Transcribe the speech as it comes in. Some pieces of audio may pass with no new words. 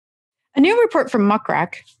A new report from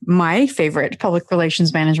MuckRack, my favorite public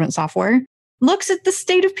relations management software, looks at the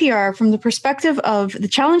state of PR from the perspective of the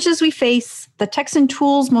challenges we face, the techs and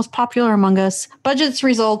tools most popular among us, budgets,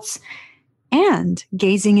 results, and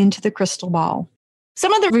gazing into the crystal ball.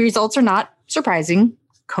 Some of the results are not surprising.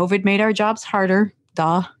 COVID made our jobs harder,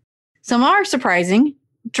 duh. Some are surprising.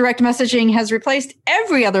 Direct messaging has replaced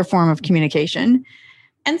every other form of communication.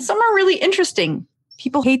 And some are really interesting.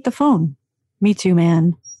 People hate the phone. Me too,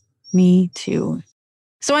 man. Me too.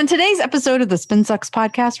 So on today's episode of the Spin Sucks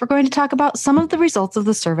podcast, we're going to talk about some of the results of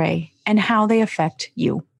the survey and how they affect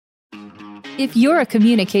you. If you're a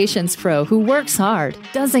communications pro who works hard,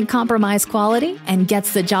 doesn't compromise quality, and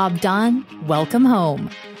gets the job done, welcome home.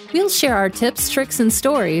 We'll share our tips, tricks, and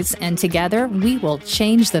stories, and together we will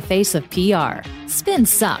change the face of PR. Spin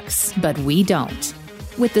sucks, but we don't.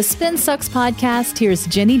 With the Spin Sucks podcast, here's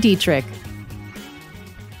Gini Dietrich.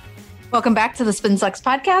 Welcome back to the Spin Sucks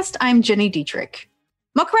podcast. I'm Gini Dietrich.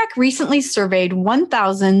 MuckRack recently surveyed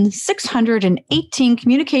 1,618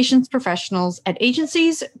 communications professionals at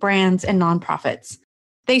agencies, brands, and nonprofits.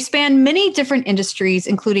 They span many different industries,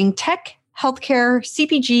 including tech, healthcare,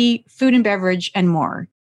 CPG, food and beverage, and more.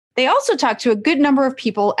 They also talked to a good number of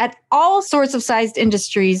people at all sorts of sized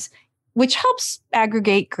industries, which helps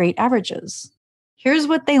aggregate great averages. Here's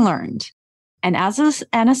what they learned. And as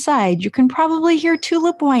an aside, you can probably hear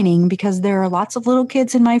Tulip whining because there are lots of little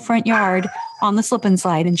kids in my front yard on the slip and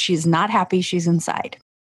slide, and she's not happy she's inside.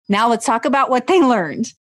 Now let's talk about what they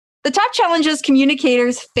learned. The top challenges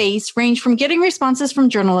communicators face range from getting responses from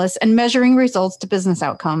journalists and measuring results to business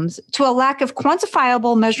outcomes, to a lack of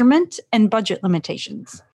quantifiable measurement and budget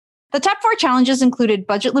limitations. The top 4 challenges included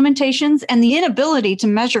budget limitations and the inability to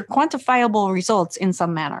measure quantifiable results in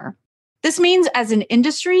some manner. This means as an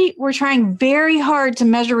industry, we're trying very hard to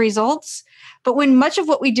measure results, but when much of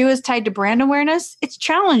what we do is tied to brand awareness, it's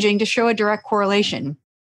challenging to show a direct correlation.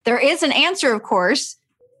 There is an answer, of course.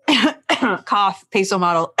 Cough, peso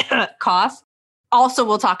model, cough. Also,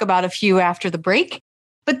 we'll talk about a few after the break,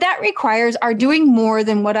 but that requires our doing more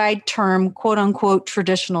than what I'd term quote unquote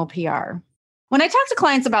traditional PR. When I talk to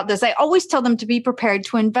clients about this, I always tell them to be prepared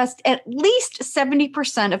to invest at least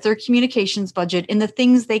 70% of their communications budget in the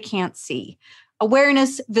things they can't see: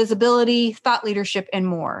 awareness, visibility, thought leadership, and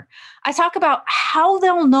more. I talk about how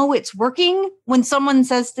they'll know it's working when someone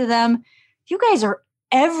says to them, "You guys are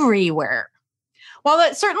everywhere." While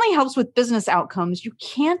that certainly helps with business outcomes, you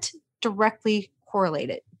can't directly correlate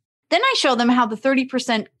it. Then I show them how the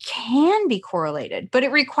 30% can be correlated, but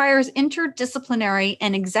it requires interdisciplinary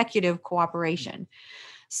and executive cooperation.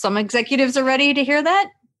 Some executives are ready to hear that,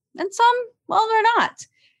 and some, well, they're not.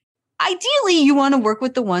 Ideally, you want to work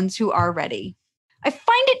with the ones who are ready. I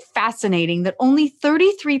find it fascinating that only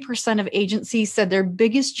 33% of agencies said their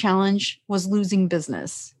biggest challenge was losing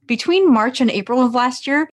business. Between March and April of last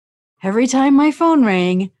year, every time my phone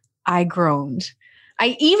rang, I groaned.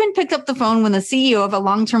 I even picked up the phone when the CEO of a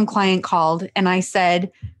long-term client called and I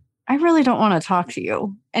said, "I really don't want to talk to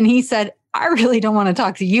you." And he said, "I really don't want to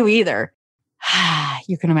talk to you either."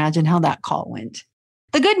 You can imagine how that call went.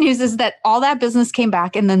 The good news is that all that business came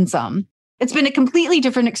back and then some. It's been a completely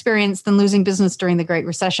different experience than losing business during the Great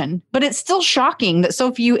Recession, but it's still shocking that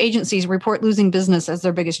so few agencies report losing business as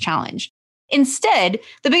their biggest challenge. Instead,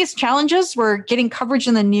 the biggest challenges were getting coverage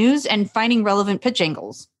in the news and finding relevant pitch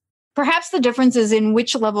angles. Perhaps the difference is in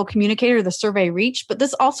which level communicator the survey reached, but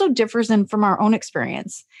this also differs from our own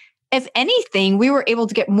experience. If anything, we were able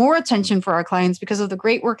to get more attention for our clients because of the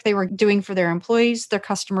great work they were doing for their employees, their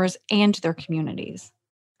customers, and their communities.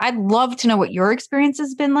 I'd love to know what your experience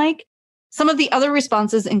has been like. Some of the other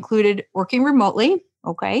responses included working remotely,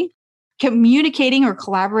 okay, communicating or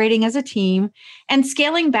collaborating as a team, and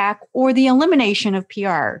scaling back or the elimination of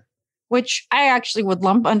PR, which I actually would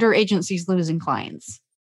lump under agencies losing clients.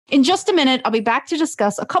 In just a minute, I'll be back to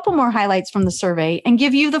discuss a couple more highlights from the survey and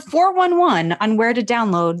give you the 411 on where to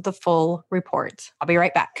download the full report. I'll be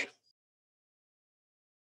right back.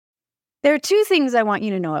 There are 2 things I want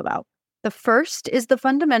you to know about. The first is the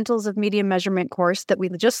Fundamentals of Media Measurement course that we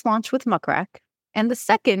just launched with MuckRack, and the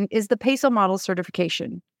second is the peso model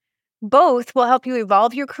certification. Both will help you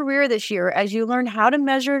evolve your career this year as you learn how to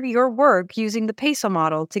measure your work using the peso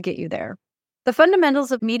model to get you there. The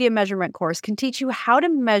Fundamentals of Media Measurement course can teach you how to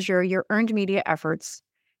measure your earned media efforts,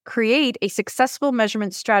 create a successful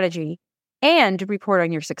measurement strategy, and report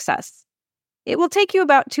on your success. It will take you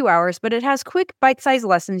about 2 hours, but it has quick, bite-sized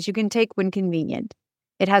lessons you can take when convenient.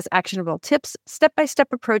 It has actionable tips, step-by-step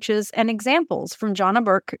approaches, and examples from Jonna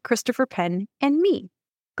Burke, Christopher Penn, and me.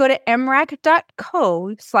 Go to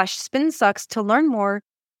mrac.co/spinsucks to learn more,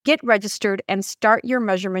 get registered, and start your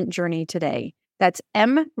measurement journey today. That's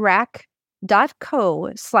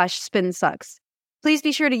mrack.co/spinsucks. Please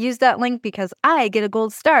be sure to use that link because I get a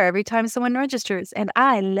gold star every time someone registers, and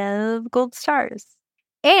I love gold stars.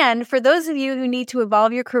 And for those of you who need to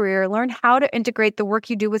evolve your career, learn how to integrate the work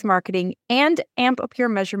you do with marketing and amp up your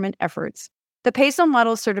measurement efforts, the PESO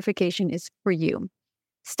Model certification is for you.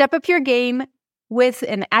 Step up your game with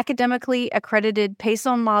an academically accredited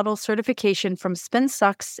PESO Model certification from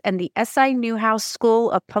SpinSucks and the SI Newhouse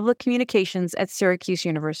School of Public Communications at Syracuse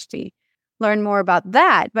University. Learn more about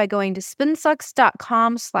that by going to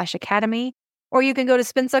spinsucks.com/academy, or you can go to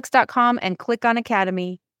spinsucks.com and click on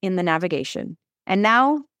Academy in the navigation. And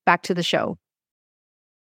now, back to the show.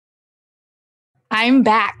 I'm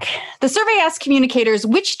back. The survey asked communicators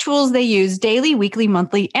which tools they use daily, weekly,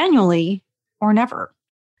 monthly, annually, or never.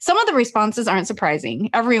 Some of the responses aren't surprising.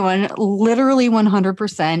 Everyone, literally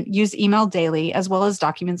 100%, use email daily, as well as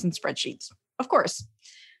documents and spreadsheets. Of course.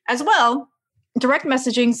 As well, direct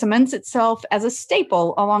messaging cements itself as a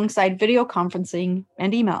staple alongside video conferencing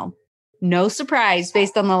and email. No surprise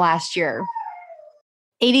based on the last year.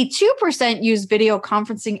 82% use video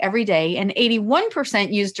conferencing every day, and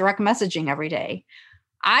 81% use direct messaging every day.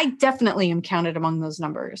 I definitely am counted among those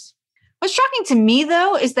numbers. What's shocking to me,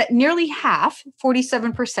 though, is that nearly half,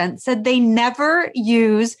 47%, said they never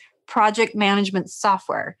use project management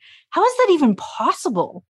software. How is that even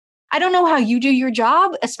possible? I don't know how you do your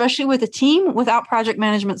job, especially with a team, without project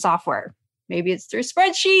management software. Maybe it's through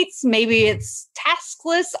spreadsheets, maybe it's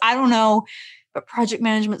taskless, I don't know. But project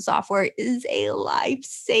management software is a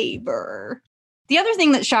lifesaver. The other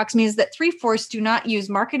thing that shocks me is that 3/4 do not use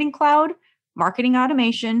Marketing Cloud, marketing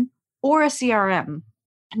automation, or a CRM.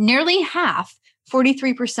 Nearly half,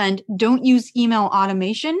 43%, don't use email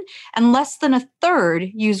automation, and less than a third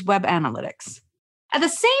use web analytics. At the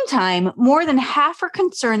same time, more than half are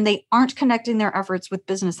concerned they aren't connecting their efforts with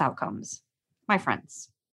business outcomes. My friends,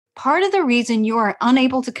 part of the reason you are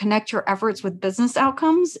unable to connect your efforts with business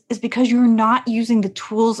outcomes is because you're not using the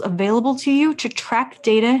tools available to you to track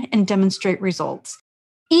data and demonstrate results.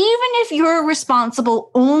 Even if you're responsible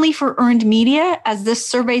only for earned media, as this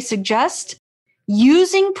survey suggests,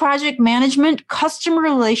 using project management, customer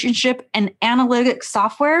relationship, and analytics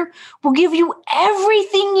software will give you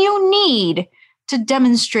everything you need to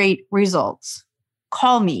demonstrate results.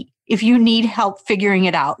 Call me if you need help figuring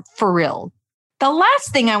it out for real. The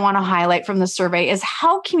last thing I want to highlight from the survey is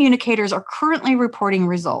how communicators are currently reporting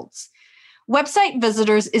results. Website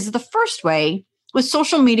visitors is the first way, with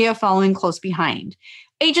social media following close behind.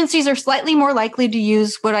 Agencies are slightly more likely to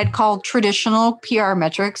use what I'd call traditional PR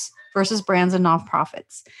metrics versus brands and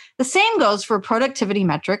nonprofits. The same goes for productivity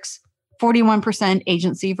metrics, 41%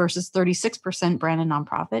 agency versus 36% brand and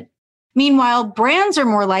nonprofit. Meanwhile, brands are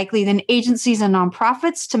more likely than agencies and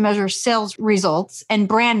nonprofits to measure sales results and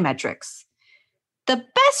brand metrics. The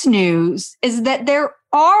best news is that there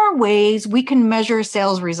are ways we can measure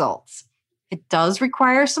sales results. It does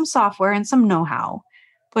require some software and some know-how,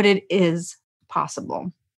 but it is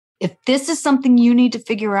possible. If this is something you need to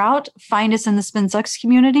figure out, find us in the SpinSucks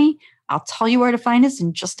community. I'll tell you where to find us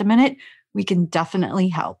in just a minute. We can definitely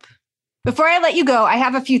help. Before I let you go, I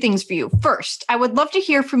have a few things for you. First, I would love to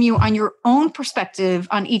hear from you on your own perspective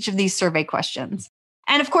on each of these survey questions.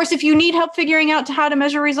 And of course, if you need help figuring out how to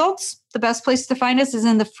measure results, the best place to find us is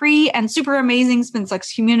in the free and super amazing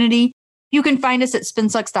SpinSucks community. You can find us at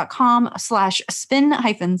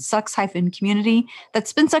spinsucks.com/spin-sucks-community.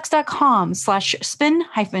 That's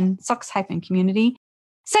spinsucks.com/spin-sucks-community.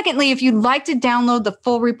 Secondly, if you'd like to download the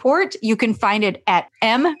full report, you can find it at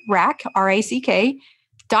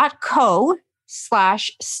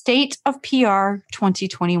mrack.co/state of PR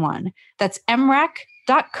 2021. That's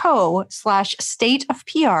mrack.co/state of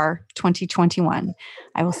PR 2021.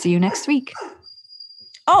 I will see you next week.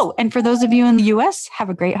 Oh, and for those of you in the US, have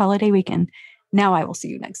a great holiday weekend. Now I will see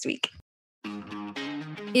you next week.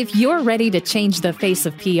 If you're ready to change the face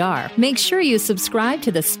of PR, make sure you subscribe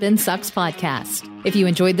to the SpinSucks podcast. If you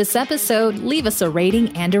enjoyed this episode, leave us a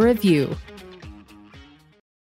rating and a review.